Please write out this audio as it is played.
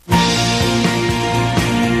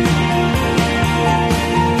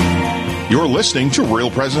You're listening to Real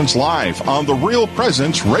Presence Live on the Real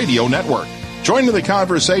Presence Radio Network. Join in the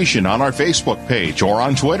conversation on our Facebook page or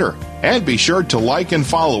on Twitter. And be sure to like and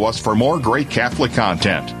follow us for more great Catholic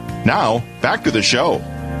content. Now, back to the show.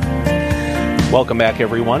 Welcome back,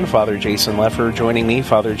 everyone. Father Jason Leffer joining me,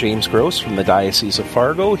 Father James Gross from the Diocese of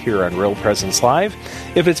Fargo here on Real Presence Live.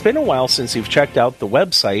 If it's been a while since you've checked out the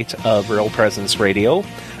website of Real Presence Radio,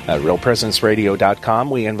 realpresenceradio.com,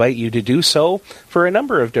 we invite you to do so for a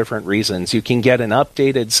number of different reasons. You can get an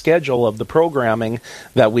updated schedule of the programming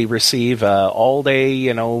that we receive all day,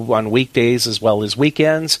 on weekdays as well as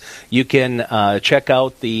weekends. You can check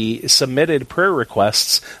out the submitted prayer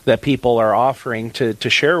requests that people are offering to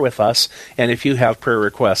share with us. And if you have prayer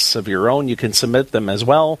requests of your own, you can submit them as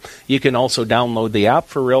well. You can also download the app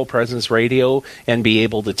for Real Presence Radio and be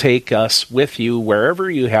able to take us with you wherever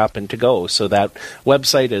you happen to go. So that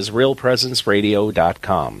website is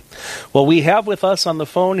realpresenceradio.com. Well, we have with us on the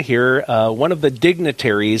phone here one of the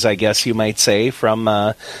dignitaries, I guess you might say, from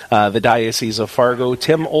the Diocese of Fargo,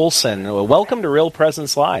 Tim Olson. Welcome to Real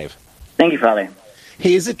Presence Live. Thank you, Father.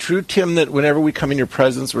 Hey, is it true, Tim, that whenever we come in your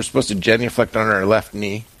presence, we're supposed to genuflect on our left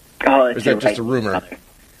knee? Oh, or is that just a rumor? Father.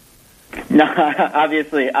 No,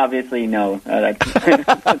 obviously, no. That's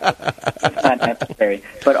not necessary,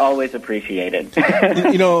 but always appreciated.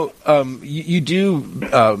 You do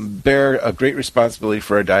bear a great responsibility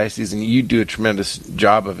for our diocese, and you do a tremendous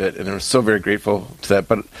job of it, and I'm so very grateful to that.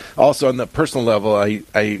 But also on the personal level,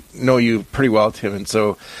 I know you pretty well, Tim, and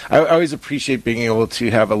so I always appreciate being able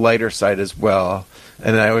to have a lighter side as well.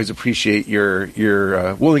 And I always appreciate your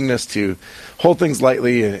willingness to hold things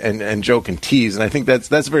lightly and joke and tease. And I think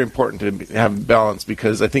that's very important to have balance,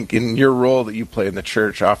 because I think in your role that you play in the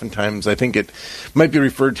church, oftentimes I think it might be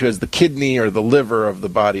referred to as the kidney or the liver of the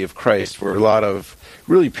body of Christ, where a lot of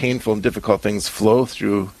really painful and difficult things flow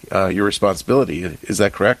through your responsibility. Is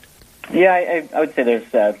that correct? Yeah, I would say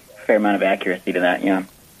there's a fair amount of accuracy to that, yeah.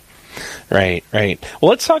 Right. Well,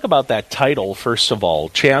 let's talk about that title, first of all,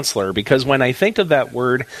 Chancellor, because when I think of that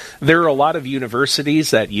word, there are a lot of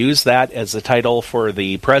universities that use that as the title for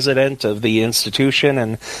the president of the institution,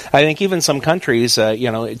 and I think even some countries,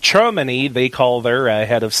 Germany, they call their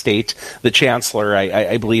head of state the Chancellor.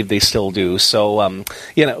 I believe they still do. So,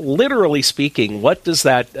 literally speaking, what does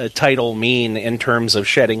that title mean in terms of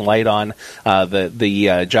shedding light on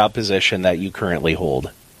the job position that you currently hold?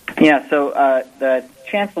 Yeah, so the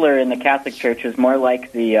Chancellor in the Catholic Church is more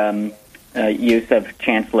like the use of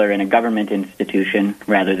Chancellor in a government institution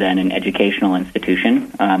rather than an educational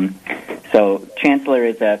institution. So Chancellor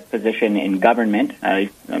is a position in government.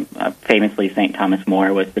 Famously, St. Thomas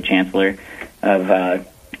More was the Chancellor of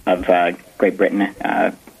Great Britain.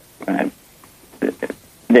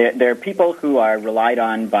 They're people who are relied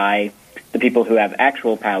on by the people who have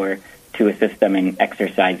actual power to assist them in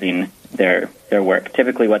exercising their work.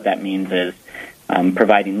 Typically what that means is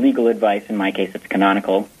providing legal advice. In my case, it's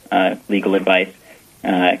canonical legal advice,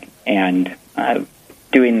 and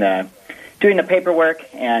doing the paperwork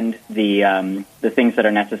and the things that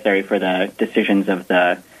are necessary for the decisions of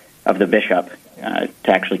the bishop to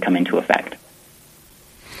actually come into effect.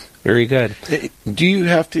 Very good. Do you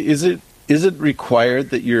have to? Is it required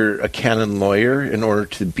that you're a canon lawyer in order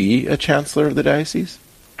to be a chancellor of the diocese?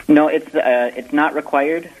 No, it's not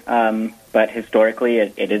required, but historically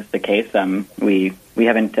it is the case. We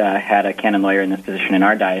haven't had a canon lawyer in this position in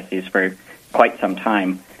our diocese for quite some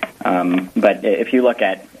time. But if you look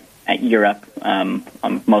at Europe,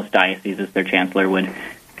 most dioceses, their chancellor would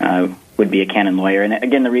be a canon lawyer. And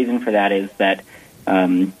again, the reason for that is that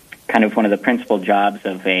kind of one of the principal jobs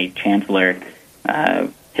of a chancellor,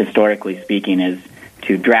 historically speaking, is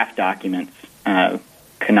to draft documents,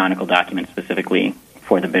 canonical documents specifically,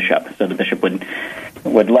 for the bishop. So the bishop would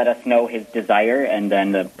let us know his desire, and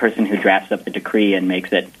then the person who drafts up the decree and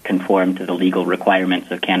makes it conform to the legal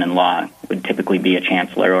requirements of canon law would typically be a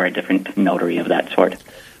chancellor or a different notary of that sort.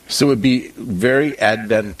 So it would be very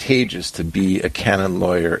advantageous to be a canon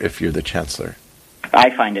lawyer if you're the chancellor. I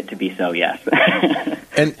find it to be so, yes.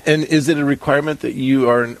 And is it a requirement that you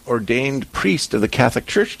are an ordained priest of the Catholic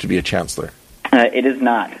Church to be a chancellor? It is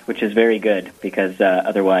not, which is very good, because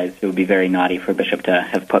otherwise it would be very naughty for Bishop to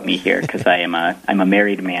have put me here, because I'm a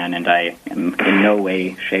married man, and I am in no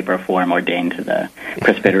way, shape, or form ordained to the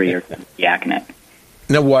presbytery or the diaconate.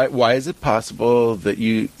 Now, why is it possible that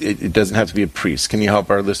it doesn't have to be a priest? Can you help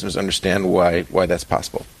our listeners understand why that's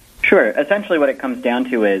possible? Sure. Essentially what it comes down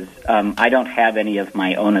to is I don't have any of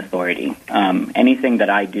my own authority. Anything that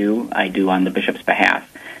I do on the bishop's behalf.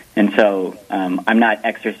 And so I'm not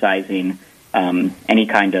exercising any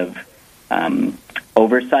kind of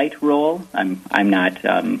oversight role. I'm not,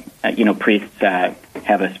 priests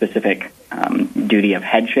have a specific duty of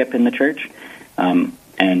headship in the church,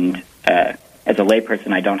 and as a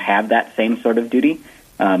layperson, I don't have that same sort of duty,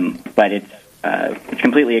 but it's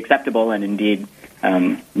completely acceptable and indeed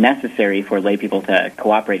necessary for lay people to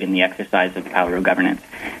cooperate in the exercise of the power of governance.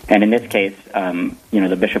 And in this case,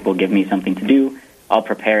 the bishop will give me something to do. I'll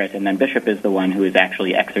prepare it, and then bishop is the one who is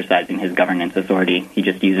actually exercising his governance authority. He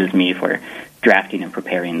just uses me for drafting and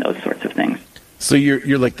preparing those sorts of things. So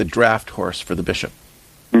you're like the draft horse for the bishop.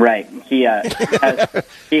 Right. He has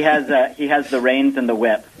the reins and the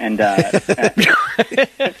whip, and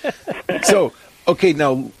So okay,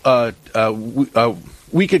 now a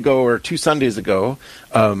week ago or 2 Sundays ago,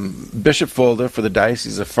 Bishop Folda for the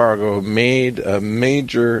Diocese of Fargo made a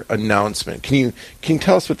major announcement. Can you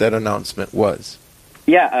tell us what that announcement was?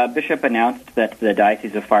 Yeah, Bishop announced that the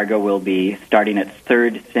Diocese of Fargo will be starting its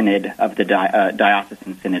third synod of the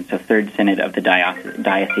diocesan synod, so third synod of the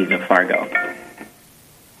Diocese of Fargo.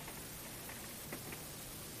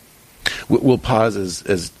 We'll pause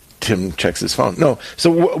as Tim checks his phone. No,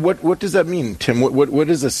 so what does that mean, Tim? What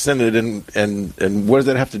is a synod, and what does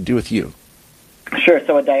that have to do with you? Sure.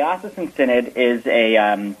 So a diocesan synod is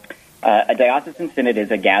a diocesan synod is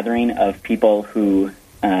a gathering of people who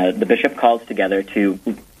the bishop calls together to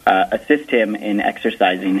assist him in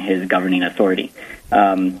exercising his governing authority.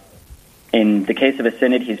 In the case of a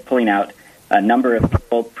synod, he's pulling out a number of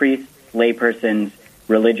people, priests, laypersons,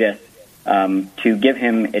 religious, to give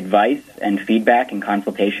him advice and feedback and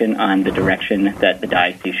consultation on the direction that the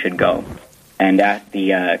diocese should go. And at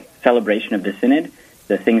the celebration of the synod,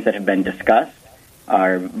 the things that have been discussed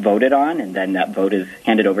are voted on, and then that vote is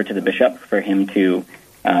handed over to the bishop for him to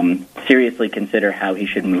seriously consider how he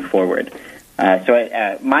should move forward.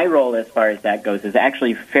 So my role as far as that goes is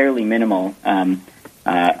actually fairly minimal.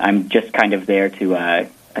 I'm just kind of there to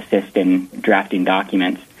assist in drafting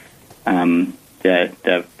documents.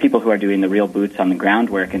 The people who are doing the real boots on the ground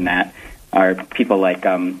work in that are people like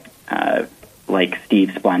Steve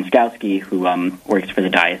Splonskowski, who works for the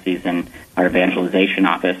diocese in our evangelization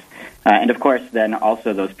office. And of course, then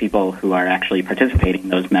also those people who are actually participating,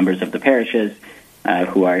 those members of the parishes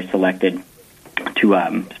who are selected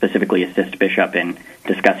to specifically assist Bishop in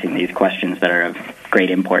discussing these questions that are of great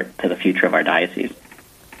import to the future of our diocese.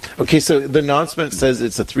 Okay, so the announcement says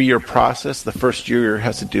it's a 3-year process. The first year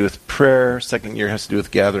has to do with prayer, second year has to do with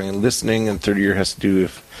gathering and listening, and third year has to do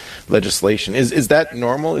with legislation. Is that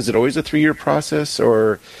normal? Is it always a 3-year process,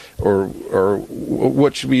 or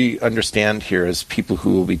what should we understand here as people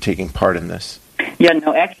who will be taking part in this? Yeah,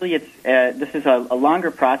 no, actually, this is a longer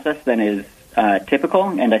process than is typical,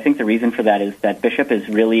 and I think the reason for that is that Bishop is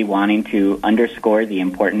really wanting to underscore the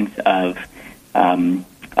importance of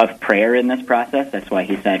prayer in this process. That's why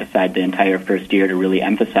he set aside the entire first year to really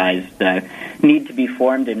emphasize the need to be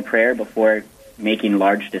formed in prayer before making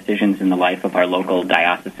large decisions in the life of our local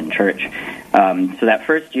diocesan church. So that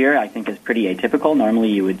first year, I think, is pretty atypical. Normally,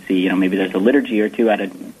 you would see, maybe there's a liturgy or two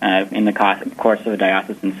in the course of a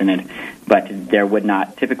diocesan synod, but there would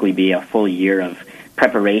not typically be a full year of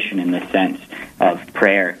preparation in the sense of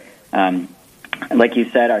prayer. Like you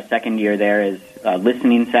said, our second year there is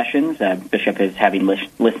listening sessions. Bishop is having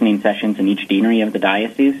listening sessions in each deanery of the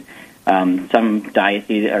diocese. Some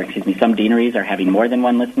deaneries are having more than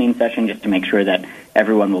one listening session just to make sure that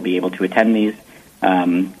everyone will be able to attend these.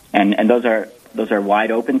 And those are wide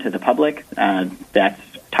open to the public. That's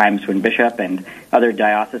times when Bishop and other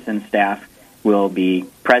diocesan staff will be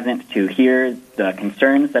present to hear the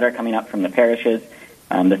concerns that are coming up from the parishes,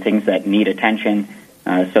 the things that need attention,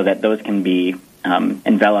 so that those can be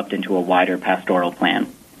enveloped into a wider pastoral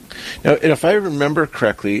plan. Now, if I remember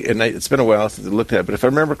correctly, and it's been a while since I looked at it, but if I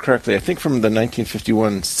remember correctly, I think from the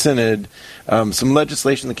 1951 Synod, some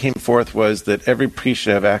legislation that came forth was that every priest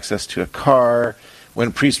should have access to a car. When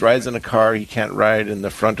a priest rides in a car, he can't ride in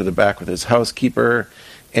the front or the back with his housekeeper,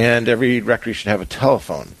 and every rectory should have a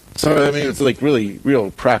telephone. So, I mean, it's like really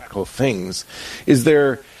real practical things. Is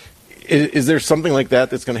there something like that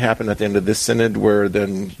that's going to happen at the end of this synod where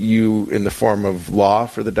then you, in the form of law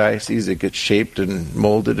for the diocese, it gets shaped and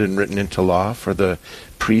molded and written into law for the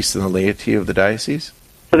priests and the laity of the diocese?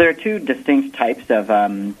 So there are two distinct types of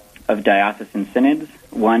diocesan synods.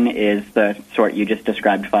 One is the sort you just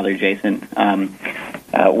described, Father Jason,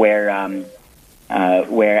 where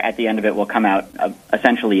at the end of it will come out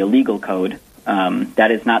essentially a legal code.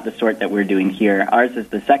 That is not the sort that we're doing here. Ours is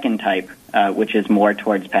the second type, which is more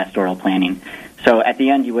towards pastoral planning. So at the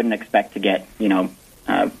end, you wouldn't expect to get,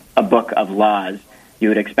 a book of laws. You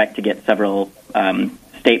would expect to get several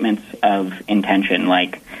statements of intention.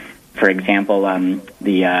 Like, for example,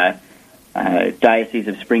 the Diocese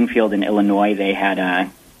of Springfield in Illinois, they had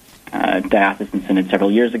a diocesan synod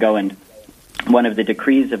several years ago, and one of the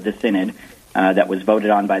decrees of the synod that was voted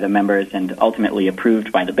on by the members and ultimately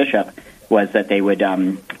approved by the bishop was that they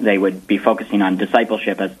would be focusing on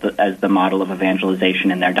discipleship as the model of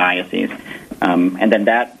evangelization in their diocese, and then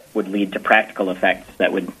that would lead to practical effects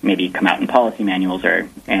that would maybe come out in policy manuals or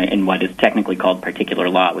in what is technically called particular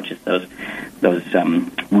law, which is those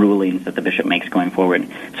rulings that the bishop makes going forward.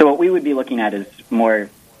 So what we would be looking at is more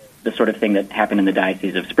the sort of thing that happened in the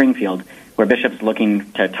Diocese of Springfield, where bishops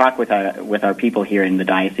looking to talk with our people here in the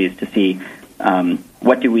diocese to see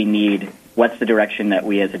what do we need, what's the direction that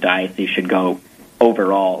we as a diocese should go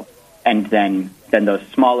overall, and then those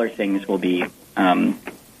smaller things will be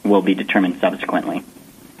determined subsequently.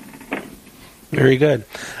 Very good.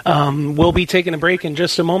 We'll be taking a break in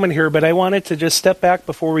just a moment here, but I wanted to just step back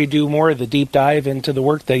before we do more of the deep dive into the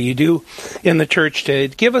work that you do in the church to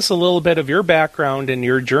give us a little bit of your background and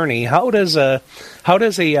your journey. How does a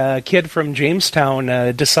kid from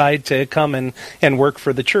Jamestown decide to come and work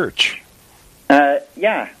for the church?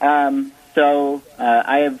 So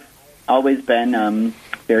I have always been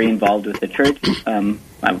very involved with the church. I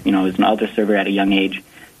was an altar server at a young age.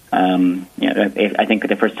 I think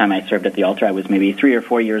the first time I served at the altar, I was maybe 3 or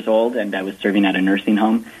 4 years old, and I was serving at a nursing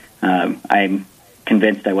home. I'm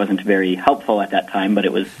convinced I wasn't very helpful at that time, but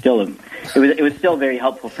it was still very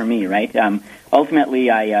helpful for me, right? Ultimately,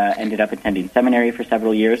 I ended up attending seminary for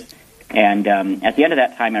several years, and at the end of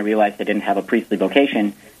that time, I realized I didn't have a priestly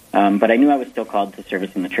vocation, but I knew I was still called to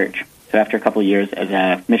service in the church. So after a couple of years as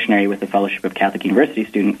a missionary with the Fellowship of Catholic University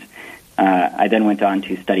Students, I then went on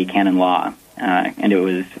to study canon law. And it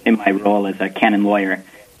was in my role as a canon lawyer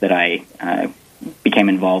that I became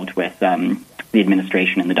involved with the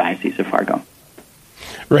administration in the Diocese of Fargo.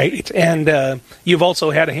 Right, and you've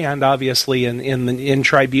also had a hand, obviously, in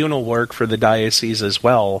tribunal work for the diocese as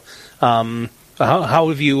well. How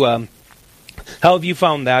have you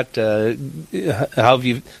found that? How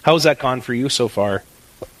has that gone for you so far?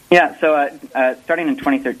 Yeah, so starting in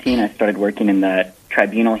 2013, I started working in the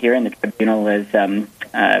tribunal here, and the tribunal is, some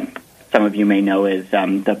of you may know, is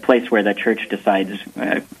the place where the church decides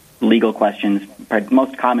legal questions,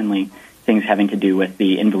 most commonly things having to do with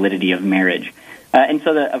the invalidity of marriage. And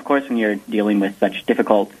so, of course, when you're dealing with such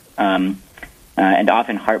difficult and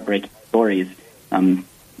often heartbreaking stories,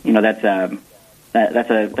 that's a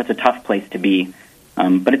tough place to be.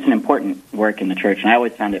 But it's an important work in the church, and I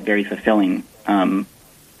always found it very fulfilling,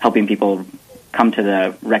 helping people come to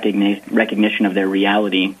the recognition of their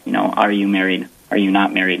reality. Are you married? Are you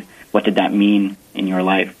not married? What did that mean in your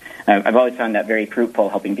life? I've always found that very fruitful,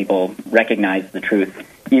 helping people recognize the truth,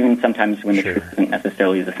 even sometimes when the truth isn't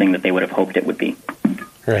necessarily the thing that they would have hoped it would be.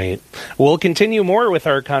 Right. We'll continue more with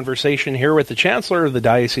our conversation here with the Chancellor of the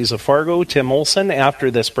Diocese of Fargo, Tim Olson, after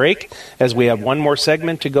this break, as we have one more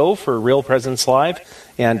segment to go for Real Presence Live,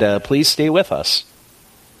 and please stay with us.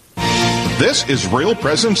 This is Real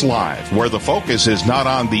Presence Live, where the focus is not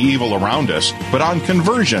on the evil around us, but on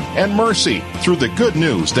conversion and mercy through the good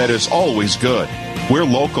news that is always good. We're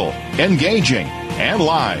local, engaging, and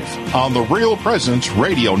live on the Real Presence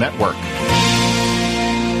Radio Network.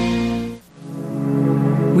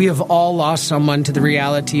 We have all lost someone to the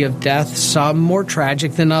reality of death, some more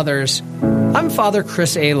tragic than others. I'm Father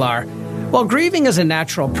Chris Alar. While grieving is a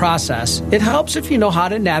natural process, it helps if you know how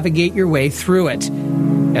to navigate your way through it.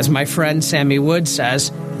 As my friend Sammy Wood says,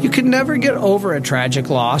 you can never get over a tragic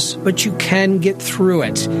loss, but you can get through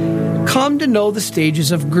it. Come to know the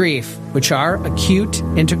stages of grief, which are acute,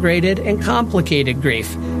 integrated, and complicated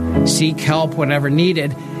grief. Seek help whenever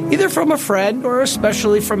needed, either from a friend or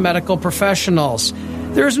especially from medical professionals.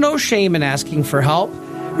 There is no shame in asking for help.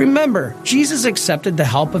 Remember, Jesus accepted the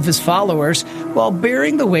help of his followers while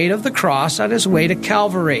bearing the weight of the cross on his way to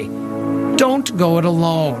Calvary. Don't go it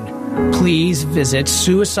alone. Please visit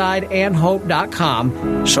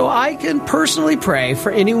suicideandhope.com so I can personally pray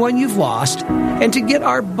for anyone you've lost and to get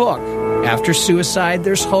our book, After Suicide,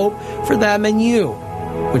 There's Hope for Them and You,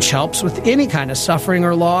 which helps with any kind of suffering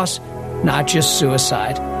or loss, not just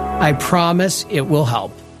suicide. I promise it will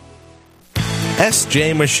help.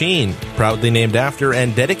 SJ Machine, proudly named after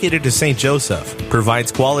and dedicated to St. Joseph,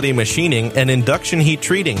 provides quality machining and induction heat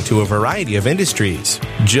treating to a variety of industries.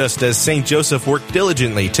 Just as St. Joseph worked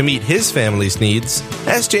diligently to meet his family's needs,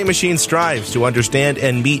 SJ Machine strives to understand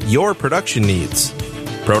and meet your production needs.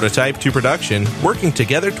 Prototype to production, working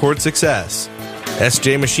together toward success.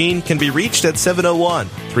 SJ Machine can be reached at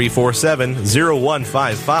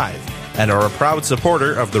 701-347-0155 and are a proud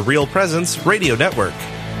supporter of the Real Presence Radio Network.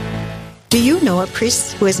 Do you know a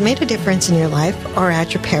priest who has made a difference in your life or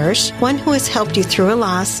at your parish? One who has helped you through a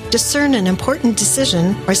loss, discern an important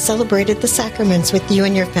decision, or celebrated the sacraments with you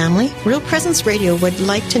and your family? Real Presence Radio would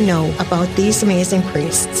like to know about these amazing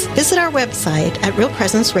priests. Visit our website at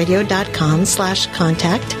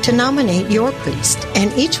realpresenceradio.com/contact to nominate your priest.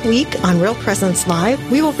 And each week on Real Presence Live,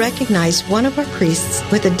 we will recognize one of our priests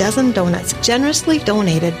with a dozen donuts generously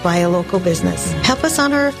donated by a local business. Help us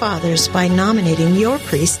honor our fathers by nominating your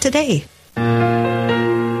priest today.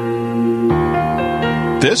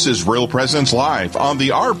 This is Real Presence Live on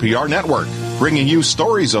the RPR Network, bringing you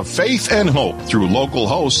stories of faith and hope through local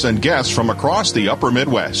hosts and guests from across the upper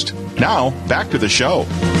Midwest. Now, back to the show.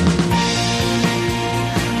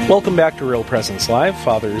 Welcome back to Real Presence Live.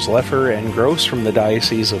 Fathers Leffer and Gross from the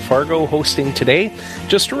Diocese of Fargo hosting today.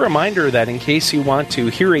 Just a reminder that in case you want to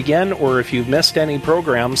hear again, or if you've missed any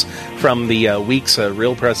programs from the week's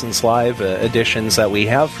Real Presence Live editions that we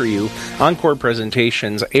have for you, encore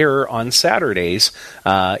presentations air on Saturdays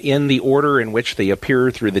in the order in which they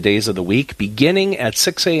appear through the days of the week, beginning at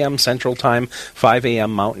 6 a.m. Central Time, 5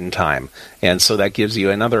 a.m. Mountain Time. And so that gives you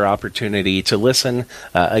another opportunity to listen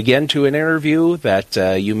again to an interview that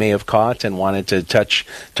you may have caught and wanted to touch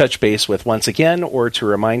base with once again, or to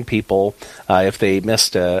remind people if they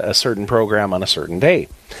missed a certain program on a certain day.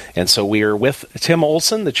 And so we are with Tim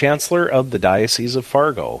Olson, the Chancellor of the Diocese of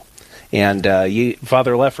Fargo. And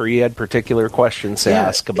Father Leffer, you had particular questions to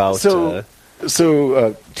ask about... So,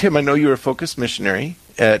 Tim, I know you're a focused missionary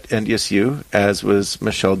at NDSU, as was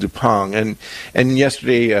Michelle Dupont. And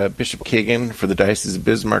yesterday, Bishop Kagan for the Diocese of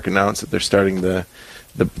Bismarck announced that they're starting the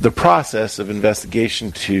process of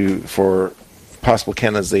investigation for possible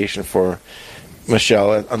canonization for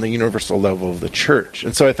Michelle on the universal level of the Church.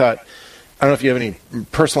 And so I thought, I don't know if you have any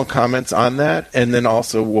personal comments on that, and then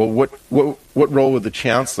also, well, what role would the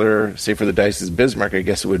Chancellor, say for the Diocese of Bismarck, I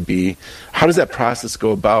guess it would be, how does that process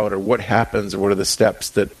go about, or what happens, or what are the steps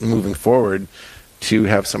that moving forward to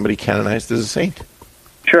have somebody canonized as a saint?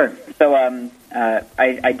 Sure. So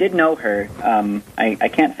I did know her. I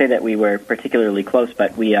can't say that we were particularly close,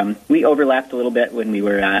 but we overlapped a little bit when we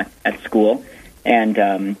were at school,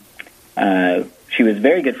 and she was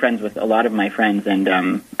very good friends with a lot of my friends. And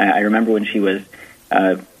I remember when she was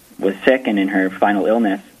sick and in her final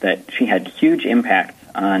illness, that she had huge impact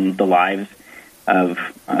on the lives of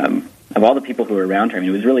all the people who were around her. I mean,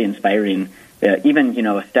 it was really inspiring. Even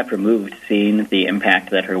a step removed, seeing the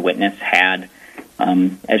impact that her witness had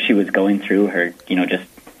as she was going through her, just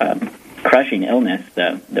crushing illness,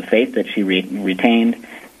 the faith that she retained,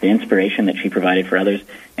 the inspiration that she provided for others,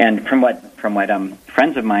 and from what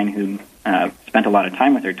friends of mine who spent a lot of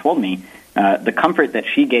time with her told me, the comfort that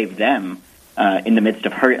she gave them in the midst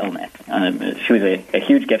of her illness. She was a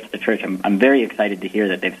huge gift to the Church. I'm very excited to hear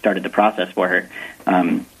that they've started the process for her.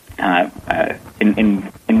 In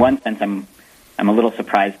one sense, I'm a little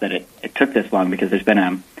surprised that it took this long, because there's been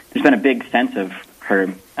a big sense of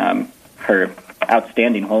her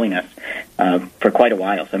outstanding holiness for quite a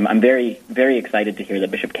while. So I'm very, very excited to hear that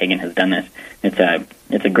Bishop Kagan has done this.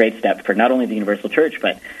 It's a great step for not only the Universal Church,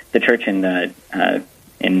 but the Church in the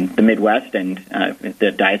Midwest and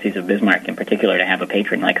the Diocese of Bismarck in particular. To have a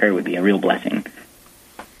patron like her would be a real blessing.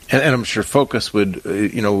 And I'm sure Focus would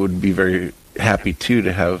be very happy too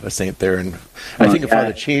to have a saint there, and I think of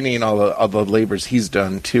Father Cheney and all the labors he's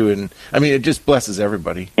done too, and I mean it just blesses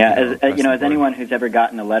everybody. Yeah, as anyone who's ever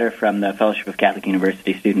gotten a letter from the Fellowship of Catholic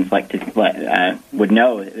University students would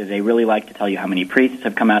know, they really like to tell you how many priests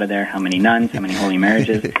have come out of there, how many nuns, how many holy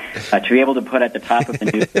marriages. To be able to put at the top of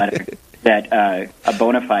the newsletter that a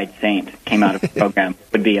bona fide saint came out of the program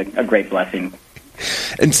would be a great blessing.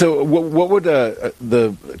 And so, what would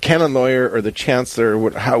the canon lawyer or the chancellor?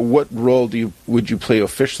 What role would you play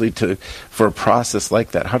officially for a process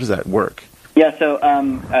like that? How does that work? Yeah, so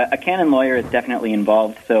a canon lawyer is definitely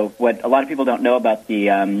involved. So what a lot of people don't know about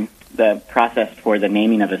the process for the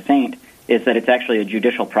naming of a saint is that it's actually a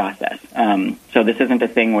judicial process. So this isn't a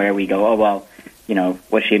thing where we go, oh well,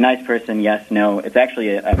 was she a nice person? Yes, no. It's actually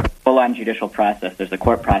a full-on judicial process. There's a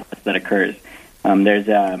court process that occurs. There's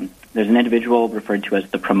an individual referred to as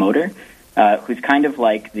the promoter, who's kind of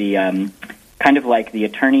like the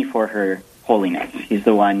attorney for her holiness. He's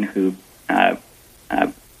the one who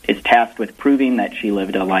is tasked with proving that she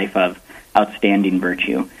lived a life of outstanding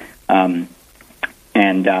virtue. When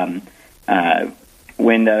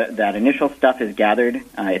that initial stuff is gathered,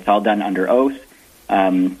 it's all done under oath.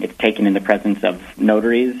 It's taken in the presence of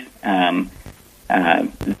notaries.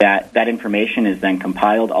 That information is then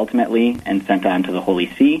compiled ultimately and sent on to the Holy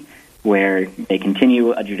See, where they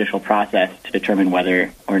continue a judicial process to determine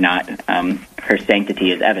whether or not her sanctity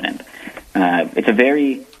is evident. It's a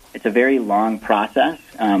very it's a very long process.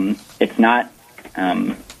 It's not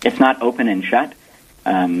open and shut.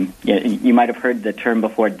 You might have heard the term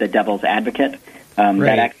before, the devil's advocate. Right.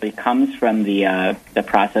 That actually comes from the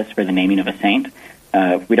process for the naming of a saint.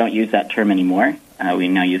 We don't use that term anymore. We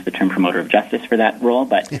now use the term promoter of justice for that role.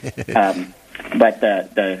 But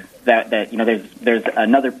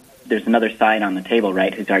there's another side on the table,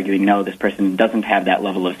 right? Who's arguing no, this person doesn't have that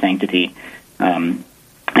level of sanctity. The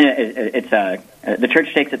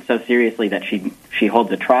church takes it so seriously that she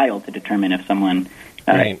holds a trial to determine if someone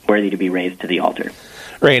is worthy to be raised to the altar.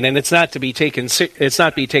 Right, and it's not be taken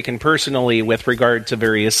personally with regard to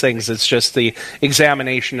various things. It's just the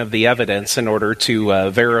examination of the evidence in order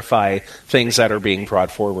to verify things that are being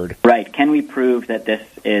brought forward. Right. Can we prove that this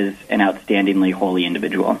is an outstandingly holy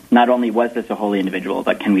individual? Not only was this a holy individual,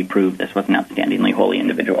 but can we prove this was an outstandingly holy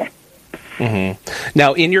individual? Mm-hmm.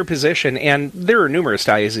 Now, in your position, and there are numerous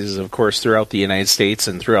dioceses, of course, throughout the United States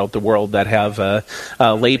and throughout the world that have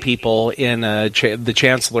lay people in the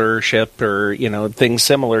chancellorship or things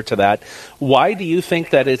similar to that. Why do you think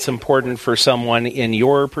that it's important for someone in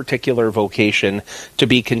your particular vocation to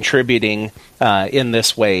be contributing in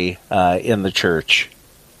this way in the church?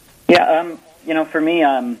 Yeah, for me,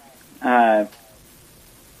 I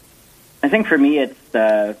think for me it's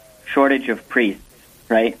the shortage of priests,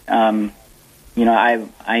 right?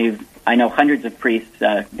 I know hundreds of priests.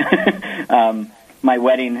 My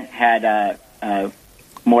wedding had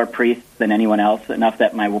more priests than anyone else, enough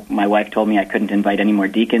that my wife told me I couldn't invite any more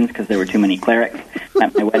deacons because there were too many clerics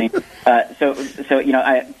at my wedding.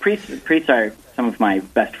 Priests are some of my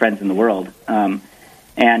best friends in the world,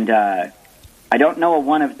 and I don't know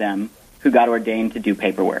one of them who got ordained to do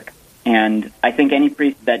paperwork. And I think any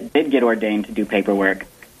priest that did get ordained to do paperwork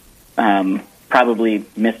probably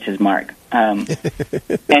missed his mark. So,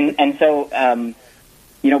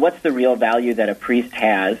 what's the real value that a priest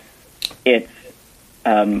has? It's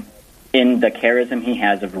in the charism he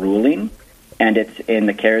has of ruling, and it's in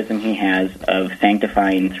the charism he has of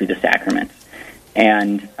sanctifying through the sacraments.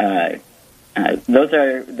 And those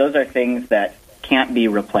are things that can't be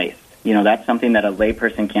replaced. That's something that a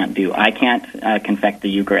layperson can't do. I can't confect the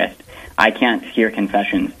Eucharist. I can't hear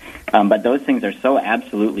confessions. But those things are so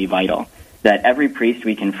absolutely vital that every priest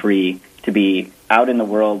we can free to be out in the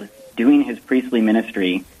world doing his priestly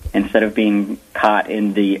ministry instead of being caught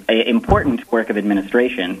in the important work of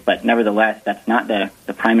administration. But nevertheless, that's not the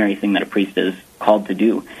primary thing that a priest is called to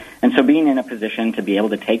do. And so being in a position to be able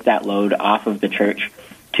to take that load off of the church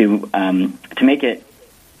to make it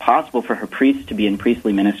possible for her priests to be in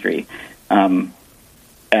priestly ministry, that's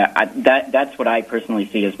what I personally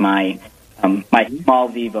see as my small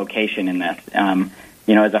v vocation in this.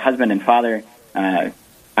 As a husband and father,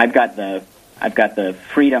 I've got the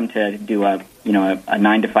freedom to do a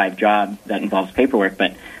 9-to-5 job that involves paperwork,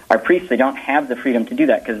 but our priests, they don't have the freedom to do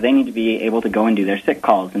that because they need to be able to go and do their sick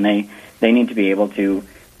calls, and they need to be able to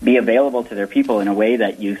be available to their people in a way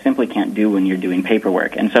that you simply can't do when you're doing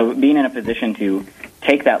paperwork. And so being in a position to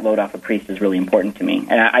take that load off a priest is really important to me.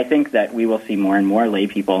 And I think that we will see more and more lay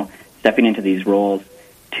people stepping into these roles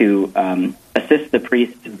to assist the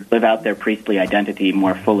priests to live out their priestly identity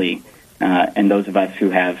more fully. And those of us who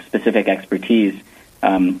have specific expertise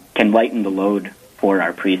can lighten the load for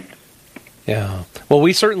our priests. Yeah. Well,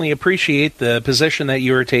 we certainly appreciate the position that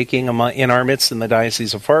you are taking in our midst in the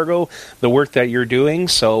Diocese of Fargo, the work that you're doing.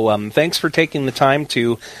 So thanks for taking the time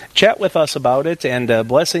to chat with us about it, and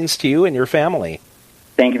blessings to you and your family.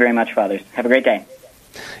 Thank you very much, Fathers. Have a great day.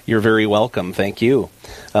 You're very welcome. Thank you.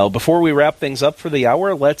 Before we wrap things up for the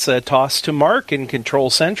hour, let's toss to Mark in Control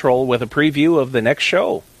Central with a preview of the next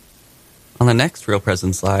show. On the next Real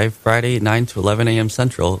Presence Live, Friday, 9 to 11 a.m.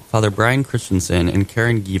 Central, Father Brian Christensen and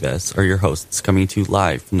Karen Gives are your hosts, coming to you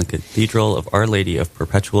live from the Cathedral of Our Lady of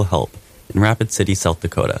Perpetual Help in Rapid City, South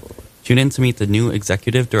Dakota. Tune in to meet the new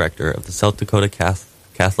Executive Director of the South Dakota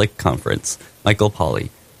Catholic Conference, Michael Pauley.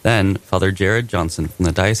 Then, Father Jared Johnson from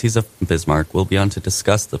the Diocese of Bismarck will be on to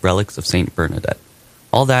discuss the relics of St. Bernadette.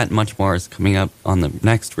 All that and much more is coming up on the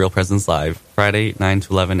next Real Presence Live, Friday, 9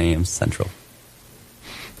 to 11 a.m. Central.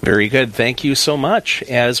 Very good. Thank you so much.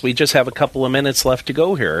 As we just have a couple of minutes left to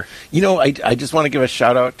go here. I just want to give a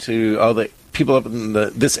shout out to all the people up in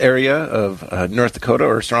this area of North Dakota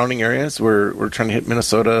or surrounding areas. We're trying to hit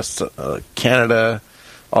Minnesota, Canada,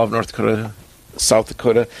 all of North Dakota, South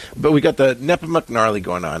Dakota. But we got the Nepomuk Gnarly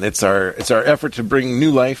going on. It's our effort to bring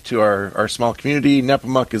new life to our small community.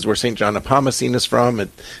 Nepomuk is where St. John Nepomucene is from.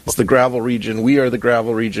 It's the gravel region. We are the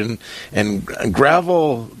gravel region. And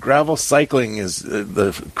gravel cycling is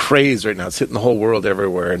the craze right now. It's hitting the whole world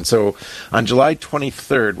everywhere. And so on July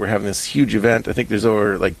 23rd, we're having this huge event. I think there's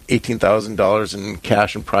over like $18,000 in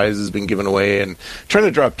cash and prizes being given away, and trying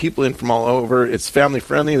to draw people in from all over. It's family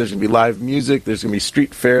friendly. There's going to be live music. There's going to be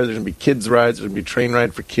street fair. There's going to be kids rides. There's going to be train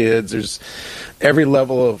ride for kids. There's every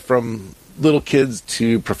level of, from little kids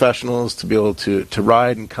to professionals, to be able to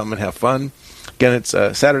ride and come and have fun. Again, it's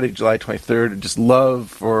Saturday, July 23rd. I'd just love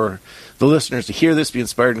for the listeners to hear this, be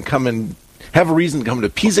inspired, and come and have a reason to come to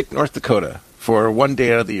Pizik, North Dakota for one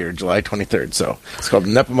day out of the year, July 23rd. So it's called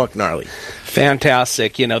Nepomuk Gnarly.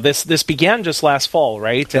 Fantastic. This began just last fall,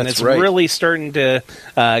 right? And it's really starting to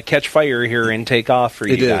catch fire here and take off for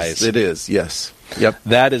you guys. It is, yes. Yep.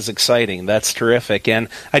 That is exciting. That's terrific. And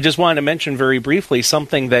I just wanted to mention very briefly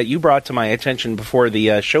something that you brought to my attention before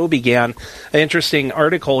the show began. An interesting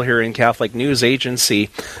article here in Catholic News Agency.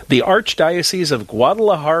 The Archdiocese of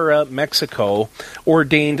Guadalajara, Mexico,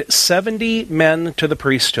 ordained 70 men to the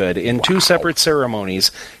priesthood in two separate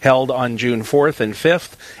ceremonies held on June 4th and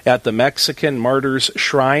 5th at the Mexican Martyrs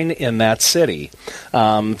Shrine in that city.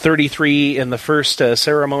 33 in the first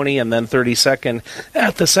ceremony and then 32nd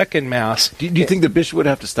at the second Mass. Do you think the bishop would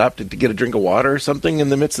have to stop to get a drink of water or something in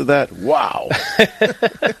the midst of that? Wow.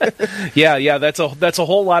 Yeah, that's a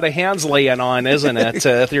whole lot of hands laying on, isn't it,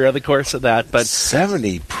 throughout the course of that? But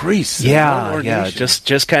 70 priests. Yeah.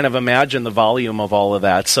 Just kind of imagine the volume of all of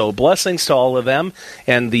that. So blessings to all of them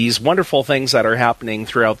and these wonderful things that are happening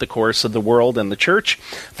throughout the course of the world and the church.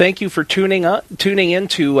 Thank you for tuning in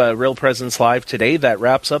to Real Presence Live today. That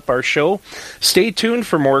wraps up our show. Stay tuned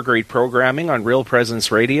for more great programming on Real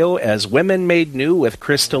Presence Radio as Women Made New with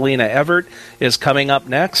Kristalina Everett is coming up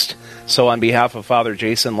next. So on behalf of Father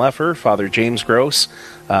Jason Leffer, Father James Gross,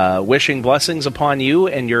 wishing blessings upon you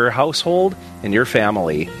and your household and your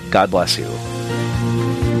family. God bless you.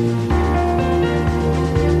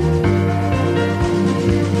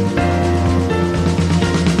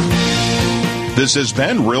 This has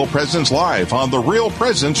been Real Presence Live on the Real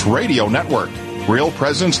Presence Radio Network. Real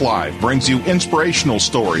Presence Live brings you inspirational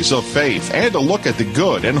stories of faith and a look at the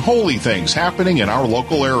good and holy things happening in our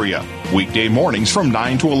local area. Weekday mornings from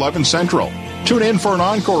 9 to 11 Central. Tune in for an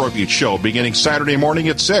encore of each show beginning Saturday morning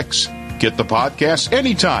at 6. Get the podcast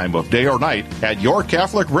any time of day or night at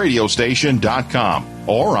yourcatholicradiostation.com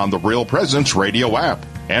or on the Real Presence Radio app.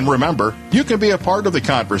 And remember, you can be a part of the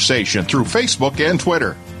conversation through Facebook and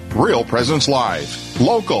Twitter. Real Presence Live.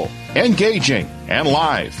 Local, engaging, and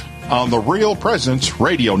live on the Real Presence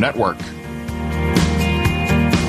Radio Network.